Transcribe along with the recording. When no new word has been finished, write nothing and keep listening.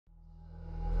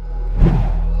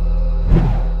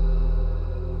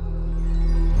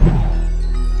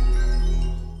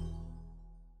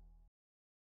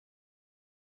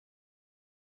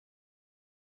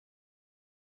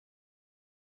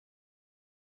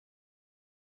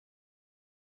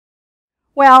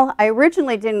Well, I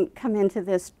originally didn't come into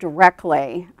this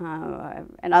directly,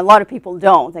 and a lot of people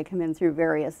don't. They come in through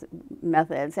various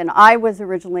methods. And I was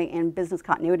originally in business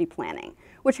continuity planning,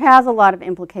 which has a lot of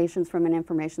implications from an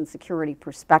information security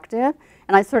perspective.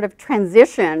 And I sort of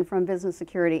transitioned from business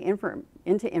security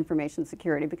into information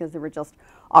security because there were just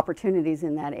opportunities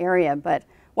in that area. But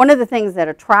one of the things that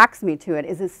attracts me to it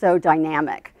is it's so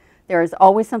dynamic. There is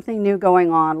always something new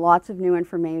going on, lots of new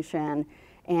information.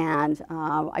 And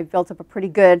I've built up a pretty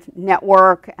good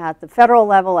network at the federal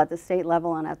level, at the state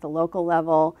level, and at the local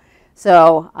level.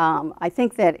 So I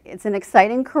think that it's an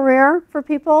exciting career for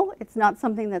people. It's not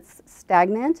something that's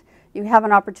stagnant. You have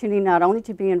an opportunity not only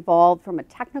to be involved from a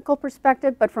technical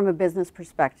perspective, but from a business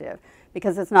perspective,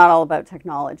 because it's not all about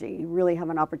technology. You really have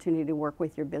an opportunity to work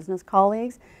with your business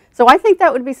colleagues. So I think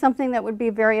that would be something that would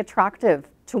be very attractive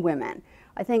to women.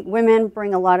 I think women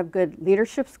bring a lot of good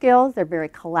leadership skills. They're very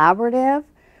collaborative.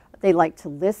 They like to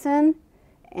listen,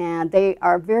 and they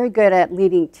are very good at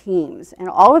leading teams. And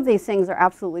all of these things are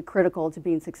absolutely critical to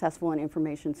being successful in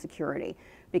information security,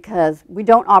 because we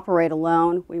don't operate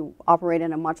alone. We operate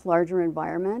in a much larger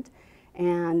environment.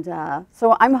 And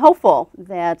so I'm hopeful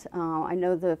that I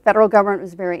know the federal government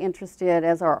was very interested,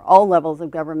 as are all levels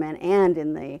of government and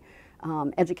in the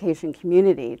education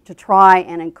community, to try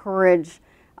and encourage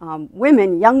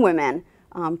women, young women,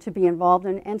 to be involved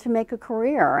and to make a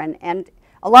career. And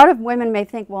a lot of women may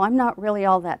think, well, I'm not really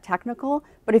all that technical,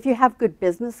 but if you have good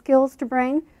business skills to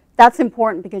bring, that's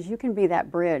important, because you can be that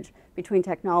bridge between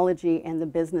technology and the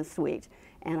business suite.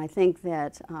 And I think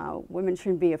that women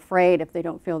shouldn't be afraid if they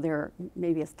don't feel they're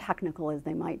maybe as technical as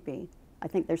they might be. I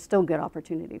think there's still good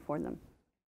opportunity for them.